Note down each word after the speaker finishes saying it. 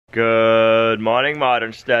Good morning,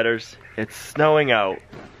 Modern Steaders. It's snowing out.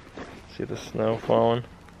 See the snow falling?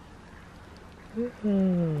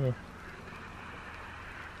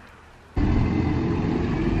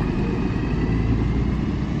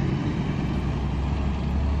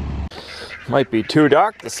 Might be too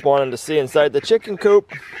dark this morning to see inside the chicken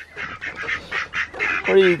coop. What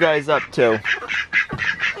are you guys up to?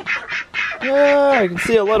 I can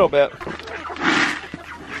see a little bit.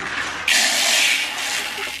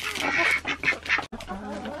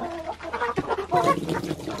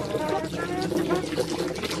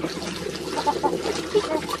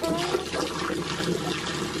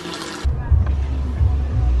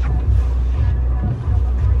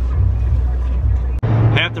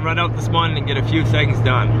 I have to run out this morning and get a few things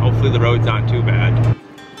done. Hopefully the roads aren't too bad.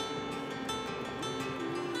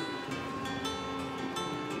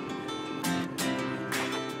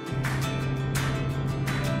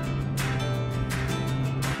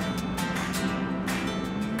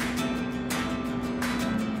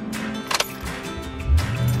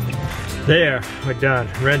 There, we're done.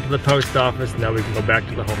 Ran to the post office, now we can go back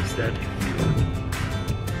to the homestead.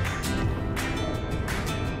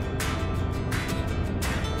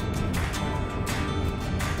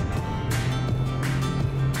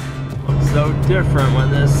 Looks so different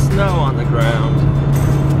when there's snow on the ground.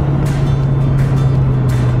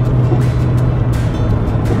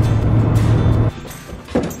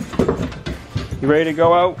 You ready to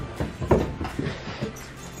go out?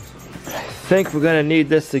 I think we're gonna need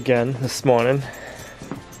this again this morning.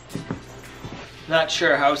 Not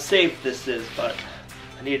sure how safe this is, but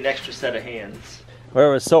I need an extra set of hands. Where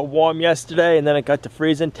it was so warm yesterday and then it got to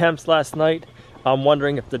freezing temps last night, I'm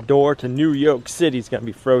wondering if the door to New York City is gonna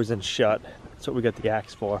be frozen shut. That's what we got the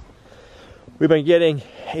axe for. We've been getting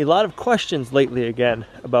a lot of questions lately again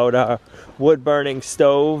about our wood burning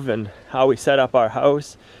stove and how we set up our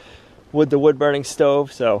house with the wood burning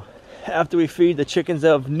stove. So after we feed the chickens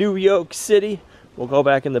of New York City, we'll go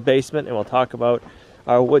back in the basement and we'll talk about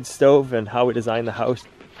our wood stove and how we designed the house.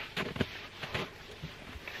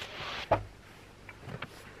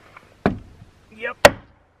 Yep,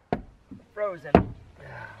 frozen.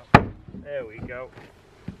 There we go.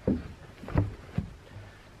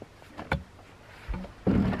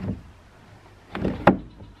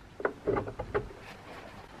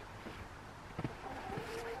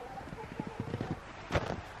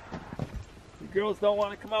 Girls don't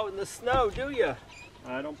want to come out in the snow, do you?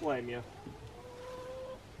 I don't blame you.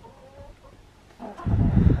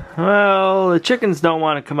 Well, the chickens don't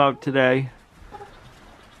want to come out today.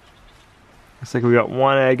 Looks like we got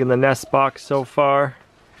one egg in the nest box so far.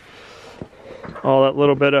 All that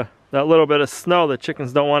little bit of snow, the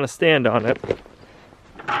chickens don't want to stand on it.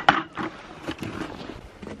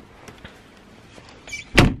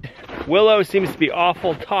 Willow seems to be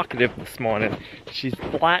awful talkative this morning. She's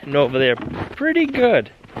flattened over there pretty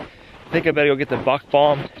good. I think I better go get the buck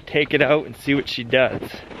balm, take it out, and see what she does.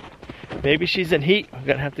 Maybe she's in heat. I'm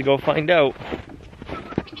gonna have to go find out.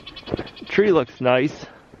 The tree looks nice.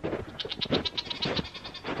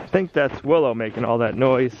 I think that's Willow making all that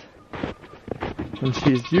noise. And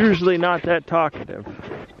she's usually not that talkative.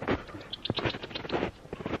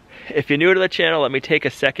 If you're new to the channel, let me take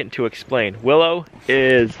a second to explain. Willow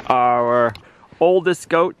is our oldest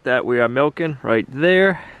goat that we are milking right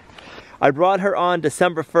there. I brought her on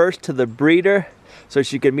December 1st to the breeder so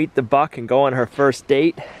she could meet the buck and go on her first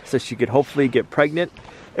date so she could hopefully get pregnant.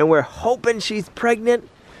 And we're hoping she's pregnant,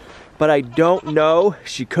 but I don't know.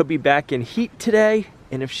 She could be back in heat today,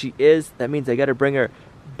 and if she is, that means I gotta bring her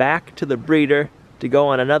back to the breeder to go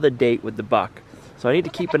on another date with the buck. So I need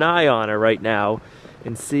to keep an eye on her right now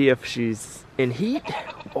and see if she's in heat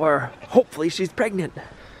or hopefully she's pregnant.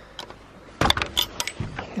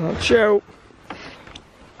 Watch out.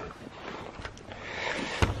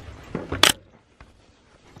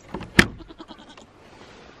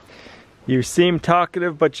 You seem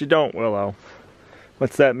talkative, but you don't, Willow.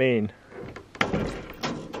 What's that mean?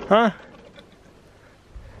 Huh?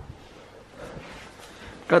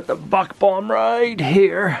 Got the buck balm right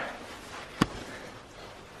here.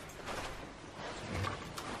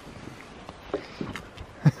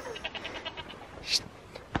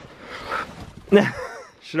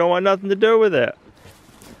 She don't want nothing to do with it.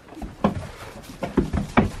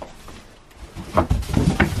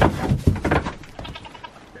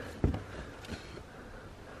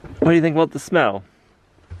 What do you think about the smell?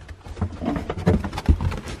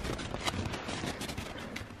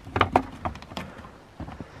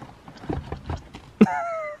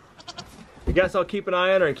 I guess I'll keep an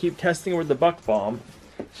eye on her and keep testing her with the buck balm.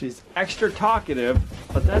 She's extra talkative,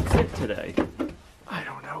 but that's it today. I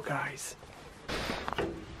don't know, guys.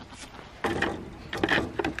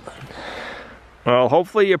 Well,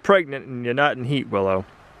 hopefully you're pregnant and you're not in heat, Willow.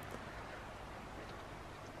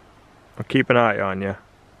 I'll keep an eye on you.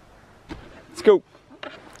 Let's go.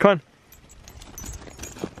 Come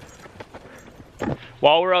on.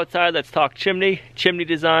 While we're outside, let's talk chimney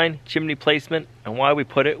design, chimney placement, and why we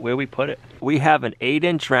put it where we put it. We have an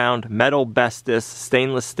 8-inch round metal bestis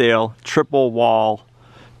stainless steel triple wall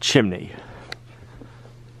chimney.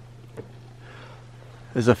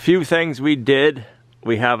 There's a few things we did.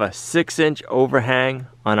 We have a 6-inch overhang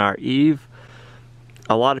on our eave.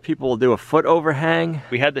 A lot of people will do a foot overhang.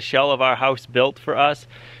 We had the shell of our house built for us.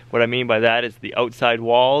 What I mean by that is the outside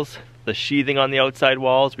walls, the sheathing on the outside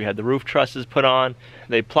walls. We had the roof trusses put on.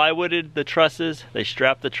 They plywooded the trusses, they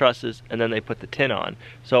strapped the trusses, and then they put the tin on.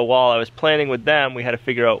 So while I was planning with them, we had to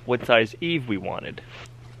figure out what size eave we wanted.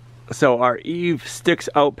 So our eave sticks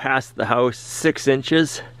out past the house 6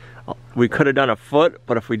 inches. We could have done a foot,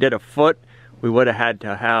 but if we did a foot, we would have had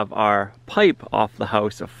to have our pipe off the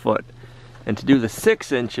house a foot. And to do the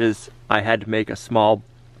 6 inches, I had to make a small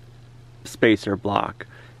spacer block.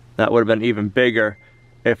 That would have been even bigger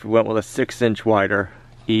if we went with a 6-inch wider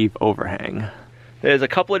eave overhang. There's a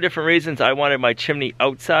couple of different reasons I wanted my chimney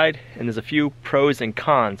outside, and there's a few pros and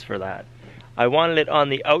cons for that. I wanted it on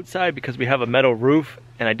the outside because we have a metal roof,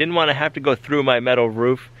 and I didn't want to have to go through my metal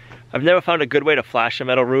roof. I've never found a good way to flash a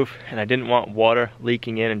metal roof, and I didn't want water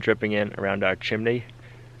leaking in and dripping in around our chimney.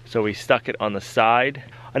 So we stuck it on the side.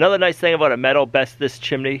 Another nice thing about a metal bestis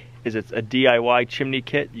chimney is it's a DIY chimney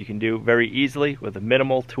kit you can do very easily with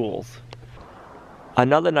minimal tools.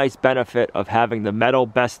 Another nice benefit of having the metal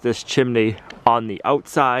bestis chimney on the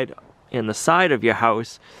outside and the side of your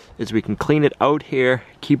house is we can clean it out here,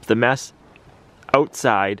 keep the mess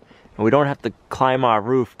outside, and we don't have to climb our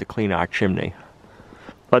roof to clean our chimney.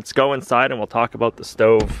 Let's go inside and we'll talk about the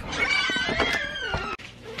stove.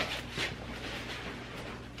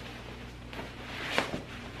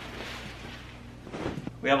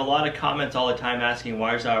 We have a lot of comments all the time asking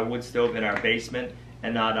why is our wood stove in our basement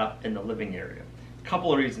and not up in the living area. A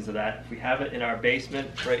couple of reasons of that. If we have it in our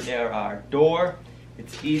basement right near our door,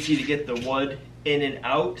 it's easy to get the wood in and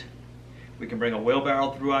out. We can bring a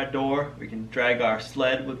wheelbarrow through our door, we can drag our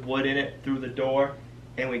sled with wood in it through the door,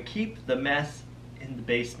 and we keep the mess in the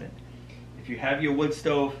basement. If you have your wood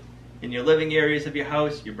stove in your living areas of your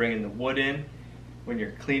house, you're bringing the wood in. When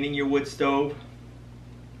you're cleaning your wood stove,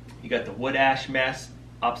 you got the wood ash mess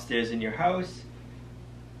upstairs in your house.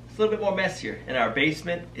 It's a little bit more messier. In our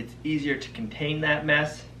basement, it's easier to contain that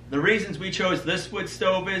mess. The reasons we chose this wood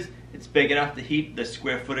stove is it's big enough to heat the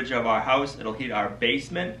square footage of our house. It'll heat our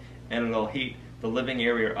basement and it'll heat the living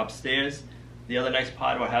area upstairs. The other nice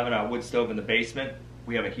part about having our wood stove in the basement,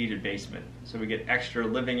 we have a heated basement. So we get extra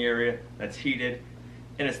living area that's heated,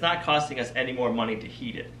 and it's not costing us any more money to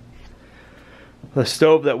heat it. The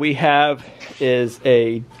stove that we have is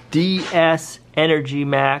a DS Energy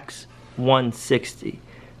Max 160.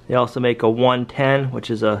 They also make a 110, which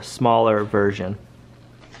is a smaller version.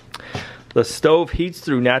 The stove heats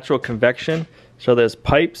through natural convection, so there's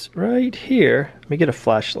pipes right here. Let me get a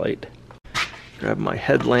flashlight. Grab my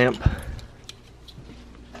headlamp.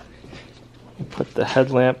 Put the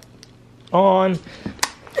headlamp on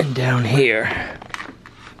and down here.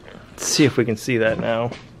 Let's see if we can see that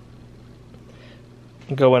now.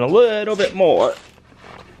 Go in a little bit more.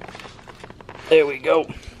 There we go.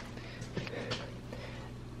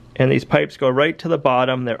 And these pipes go right to the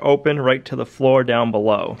bottom. They're open right to the floor down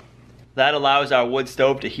below. That allows our wood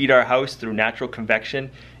stove to heat our house through natural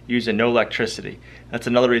convection using no electricity. That's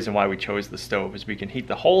another reason why we chose the stove, is we can heat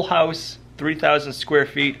the whole house, 3,000 square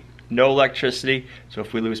feet, no electricity. So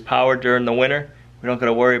if we lose power during the winter, we don't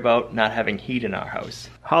gotta worry about not having heat in our house.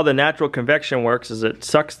 How the natural convection works is it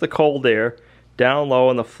sucks the cold air down low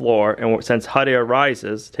on the floor, and since hot air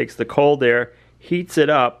rises, takes the cold air, heats it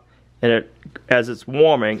up, and as it's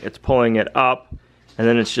warming, it's pulling it up, and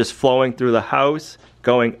then it's just flowing through the house,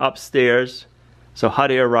 going upstairs. So hot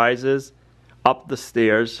air rises up the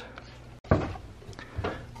stairs.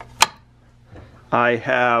 I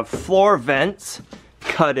have floor vents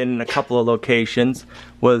cut in a couple of locations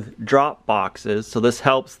with drop boxes, so this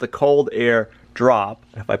helps the cold air drop.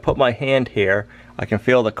 If I put my hand here, I can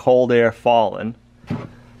feel the cold air falling.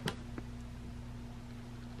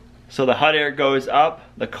 So the hot air goes up,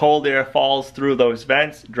 the cold air falls through those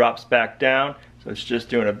vents, drops back down. So it's just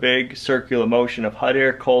doing a big circular motion of hot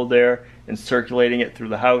air, cold air, and circulating it through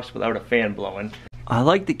the house without a fan blowing. I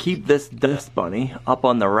like to keep this dust bunny up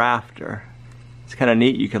on the rafter. It's kind of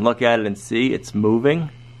neat, you can look at it and see it's moving.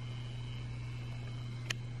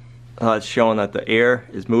 It's showing that the air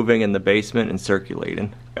is moving in the basement and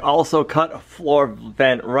circulating. I also cut a floor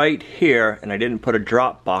vent right here, and I didn't put a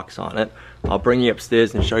drop box on it. I'll bring you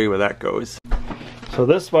upstairs and show you where that goes. So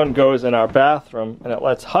this one goes in our bathroom, and it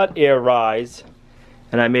lets hot air rise.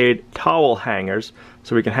 And I made towel hangers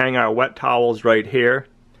so we can hang our wet towels right here,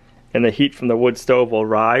 and the heat from the wood stove will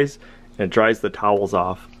rise and it dries the towels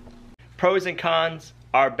off. Pros and cons: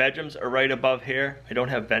 our bedrooms are right above here. I don't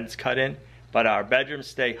have vents cut in, but our bedrooms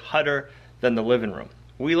stay hotter than the living room.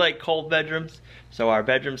 We like cold bedrooms, so our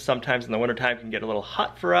bedrooms sometimes in the wintertime can get a little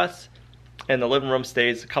hot for us, and the living room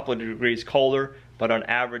stays a couple of degrees colder, but on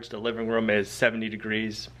average the living room is 70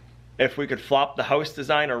 degrees. If we could flop the house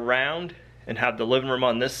design around and have the living room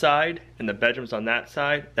on this side and the bedrooms on that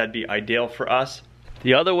side, that'd be ideal for us.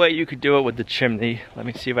 The other way you could do it with the chimney, let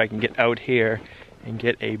me see if I can get out here and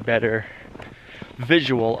get a better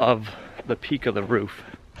visual of the peak of the roof.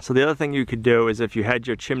 So the other thing you could do is, if you had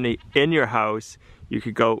your chimney in your house, you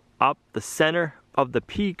could go up the center of the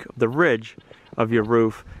peak of the ridge of your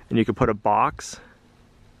roof, and you could put a box,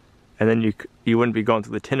 and then you wouldn't be going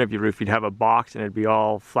through the tin of your roof. You'd have a box and it'd be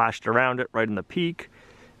all flashed around it right in the peak.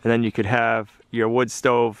 And then you could have your wood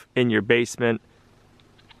stove in your basement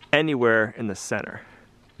anywhere in the center.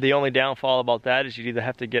 The only downfall about that is you'd either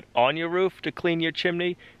have to get on your roof to clean your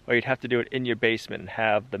chimney, or you'd have to do it in your basement and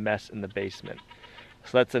have the mess in the basement.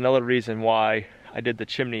 So that's another reason why I did the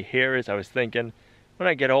chimney here. Is I was thinking, when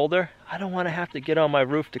I get older, I don't want to have to get on my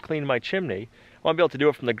roof to clean my chimney. I want to be able to do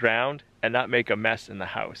it from the ground and not make a mess in the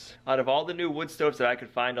house. Out of all the new wood stoves that I could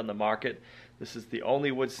find on the market, this is the only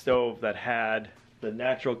wood stove that had the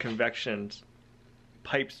natural convection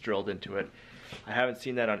pipes drilled into it. I haven't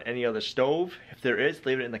seen that on any other stove. If there is,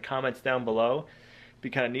 leave it in the comments down below. It'd be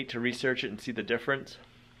kind of neat to research it and see the difference.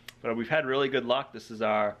 But we've had really good luck. This is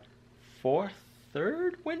our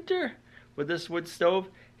third winter with this wood stove.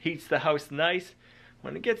 Heats the house nice.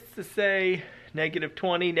 When it gets to say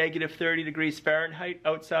 -20, -30 degrees Fahrenheit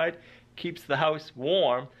outside, keeps the house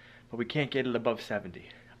warm, but we can't get it above 70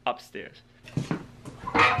 upstairs.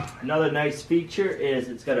 Another nice feature is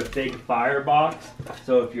it's got a big firebox,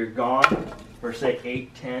 so if you're gone for say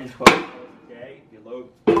 8, 10, 12 hours a day, if you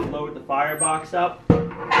load the firebox up,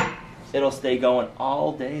 it'll stay going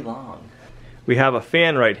all day long. We have a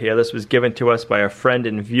fan right here. This was given to us by a friend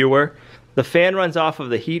and viewer. The fan runs off of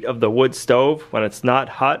the heat of the wood stove. When it's not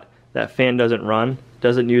hot, that fan doesn't run,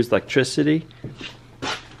 doesn't use electricity.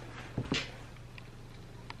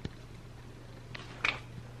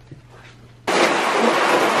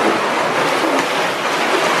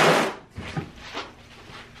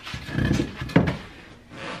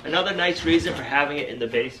 Another nice reason for having it in the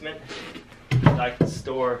basement is I can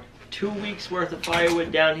store 2 weeks worth of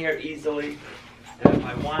firewood down here easily. And if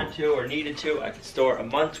I wanted to or needed to, I could store a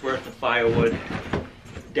month's worth of firewood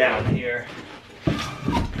down here.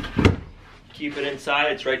 Keep it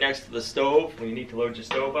inside. It's right next to the stove. When you need to load your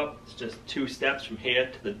stove up, it's just 2 steps from here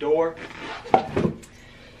to the door.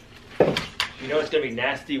 You know it's going to be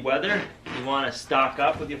nasty weather. You want to stock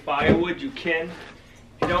up with your firewood, you can.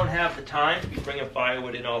 If you don't have the time, if you bring a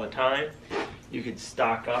firewood in all the time, you can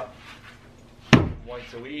stock up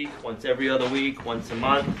once a week, once every other week, once a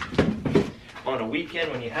month, on a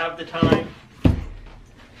weekend when you have the time.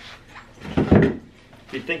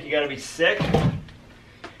 If you think you're going to be sick,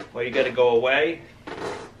 or you got to go away,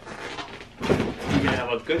 you can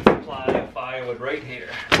have a good supply of firewood right here.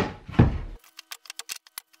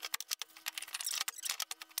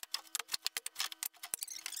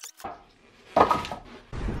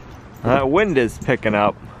 That wind is picking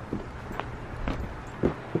up.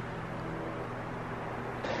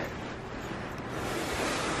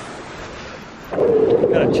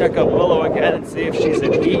 Gotta check up Willow again and see if she's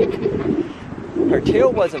in heat. Her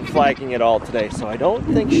tail wasn't flagging at all today, so I don't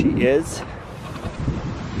think she is.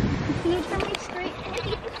 Can you turn me straight,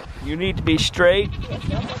 please? You need to be straight. Yes,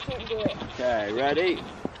 I can't do it. Okay, ready?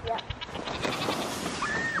 Yeah.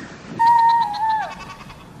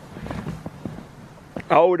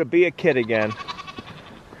 Oh, to be a kid again.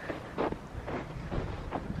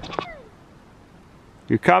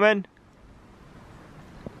 You coming?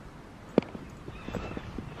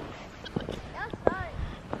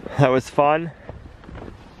 That was fun.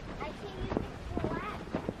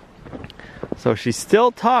 So she's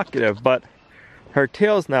still talkative, but her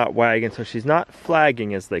tail's not wagging, so she's not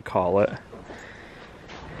flagging, as they call it.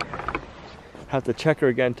 Have to check her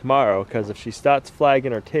again tomorrow, because if she starts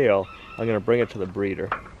flagging her tail, I'm gonna bring it to the breeder.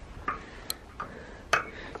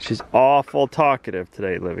 She's awful talkative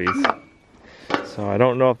today, Livy's. So I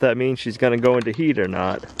don't know if that means she's gonna go into heat or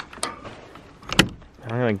not. I'm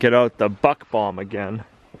gonna get out the buck bomb again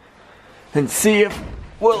and see if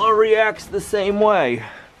Willow reacts the same way.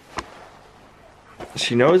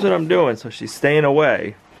 She knows what I'm doing, so she's staying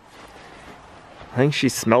away. I think she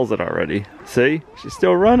smells it already. See? She's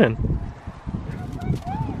still running.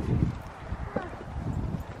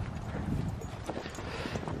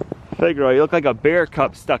 Figaro, you look like a bear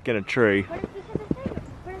cub stuck in a tree. What is because of Pluto?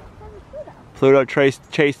 What is because of Pluto? Pluto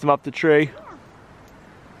chased him up the tree.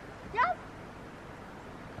 Yeah. Yep.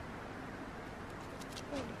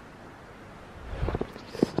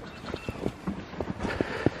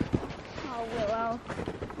 Oh, Willow.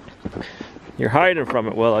 You're hiding from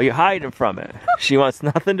it, Willow. You're hiding from it. She wants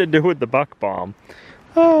nothing to do with the buck bomb.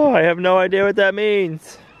 Oh, I have no idea what that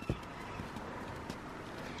means.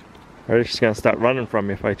 Or she's gonna start running from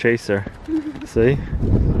me if I chase her. See?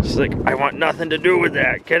 She's like, I want nothing to do with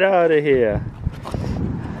that. Get out of here.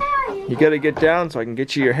 You gotta get down so I can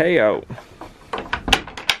get you your hay out.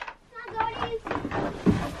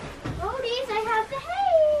 Goaties, I have the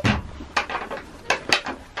hay.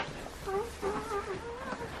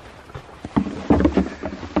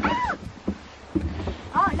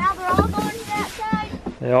 Oh, now they're all going to that side.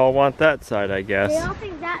 They all want that side, I guess. They all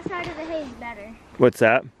think that side of the hay is better. What's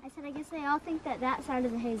that? I said, I guess they all think that that side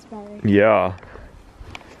of the hay is better. Yeah.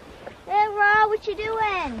 Hey, Ra, what you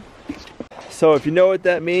doing? So if you know what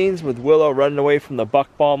that means with Willow running away from the buck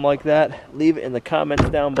bomb like that, leave it in the comments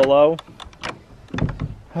down below.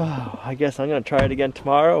 Oh, I guess I'm gonna try it again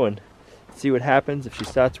tomorrow and see what happens if she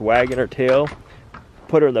starts wagging her tail.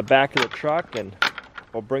 Put her in the back of the truck and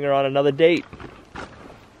we'll bring her on another date.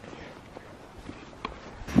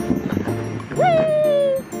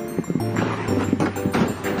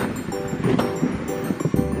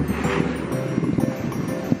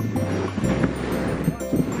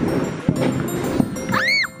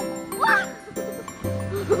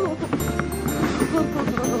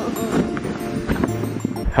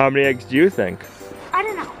 How many eggs do you think? I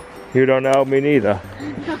don't know. You don't know? Me neither.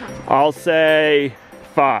 I'll say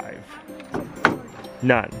 5.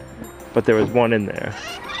 None. But there was one in there.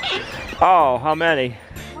 Oh, how many?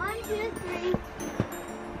 1, 2, 3,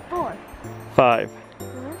 4. 5.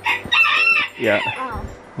 Yeah. Oh.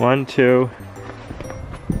 1, 2,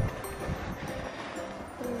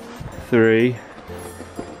 3,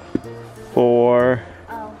 4,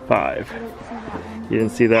 Oh. 5. I didn't see that one. You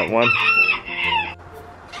didn't see that one?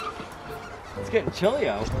 It's getting chilly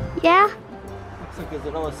out. Yeah. Looks like there's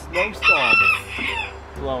another snowstorm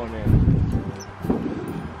blowing in.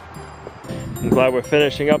 I'm glad we're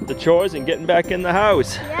finishing up the chores and getting back in the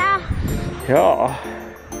house. Yeah. Yeah.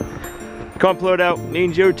 Come on, Pluto.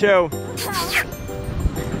 Needs you too.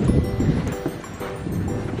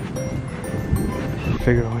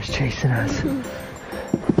 Figaro was chasing us.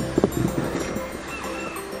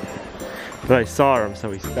 But I saw him,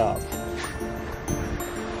 so he stopped.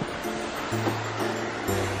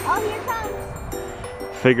 Oh, here comes.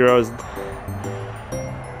 Figaro's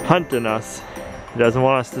hunting us. He doesn't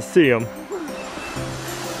want us to see him.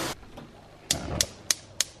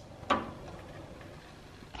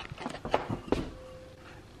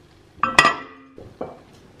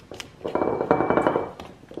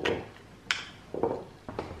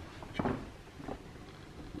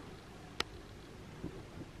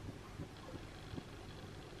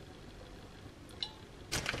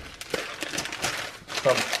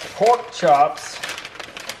 Some pork chops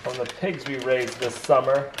from the pigs we raised this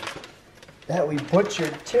summer that we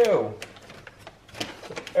butchered too.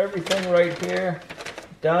 So everything right here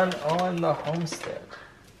done on the homestead.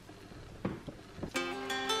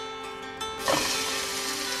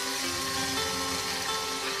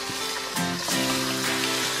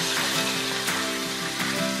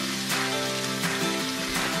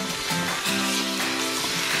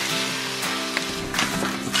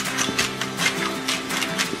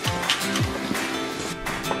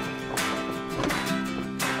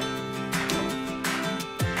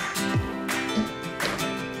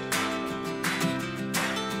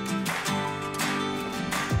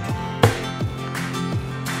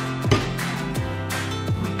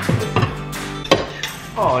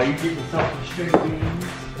 Oh, you get yourself some string beans?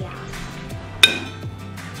 Yeah.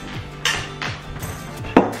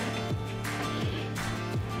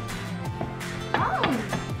 Oh.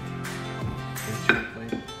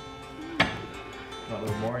 Not a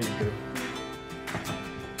little more, you could.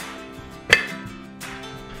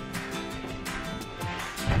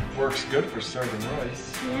 Works good for serving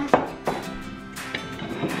rice. Yeah.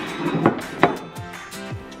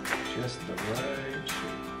 Just the right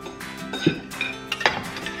shape.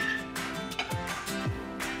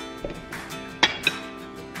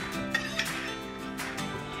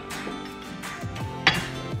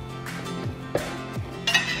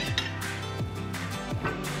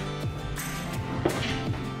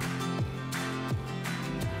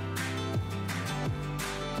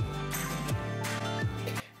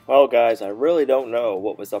 Well guys, I really don't know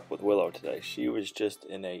what was up with Willow today. She was just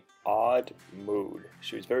in a odd mood.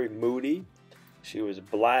 She was very moody. She was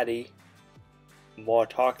blatty, more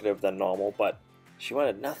talkative than normal, but she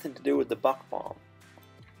wanted nothing to do with the buck farm.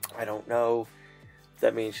 I don't know if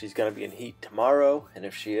that means she's going to be in heat tomorrow, and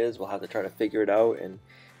if she is, we'll have to try to figure it out and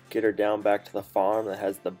get her down back to the farm that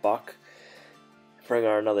has the buck. Bring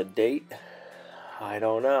her another date. I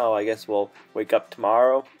don't know. I guess we'll wake up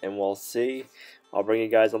tomorrow and we'll see. I'll bring you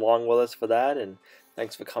guys along with us for that, and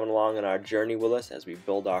thanks for coming along on our journey with us as we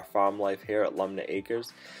build our farm life here at Lumnah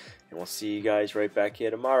Acres. And we'll see you guys right back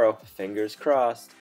here tomorrow. Fingers crossed.